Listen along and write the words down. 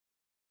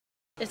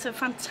It's a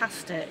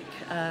fantastic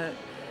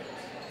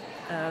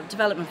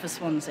development for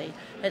Swansea.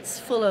 It's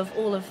full of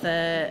all of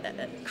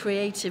the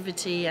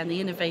creativity and the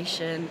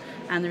innovation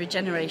and the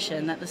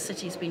regeneration that the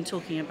city's been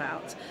talking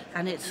about,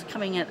 and it's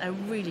coming at a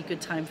really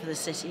good time for the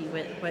city,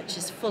 which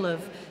is full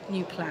of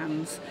new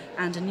plans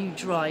and a new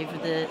drive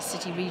with the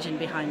city region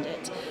behind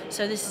it.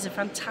 So this is a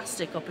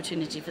fantastic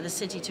opportunity for the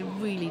city to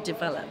really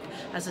develop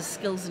as a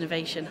skills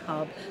innovation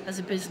hub, as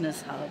a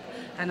business hub,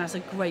 and as a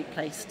great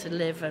place to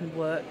live and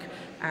work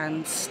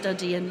and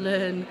study and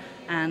learn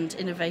and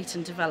innovate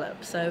and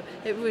develop. So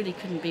it really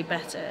couldn't be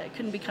better. It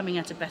couldn't be coming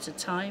at a better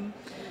time.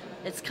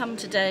 It's come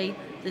today,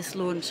 this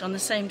launch, on the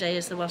same day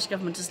as the Welsh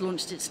Government has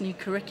launched its new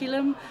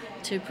curriculum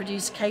to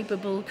produce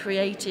capable,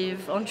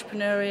 creative,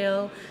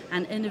 entrepreneurial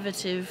and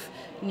innovative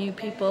new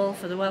people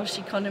for the Welsh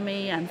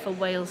economy and for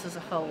Wales as a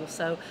whole.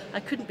 So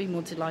I couldn't be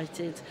more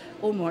delighted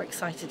or more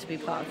excited to be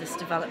part of this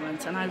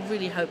development, and I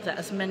really hope that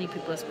as many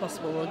people as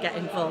possible will get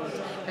involved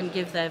and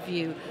give their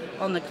view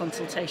on the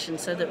consultation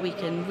so that we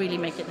can really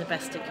make it the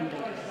best it can be.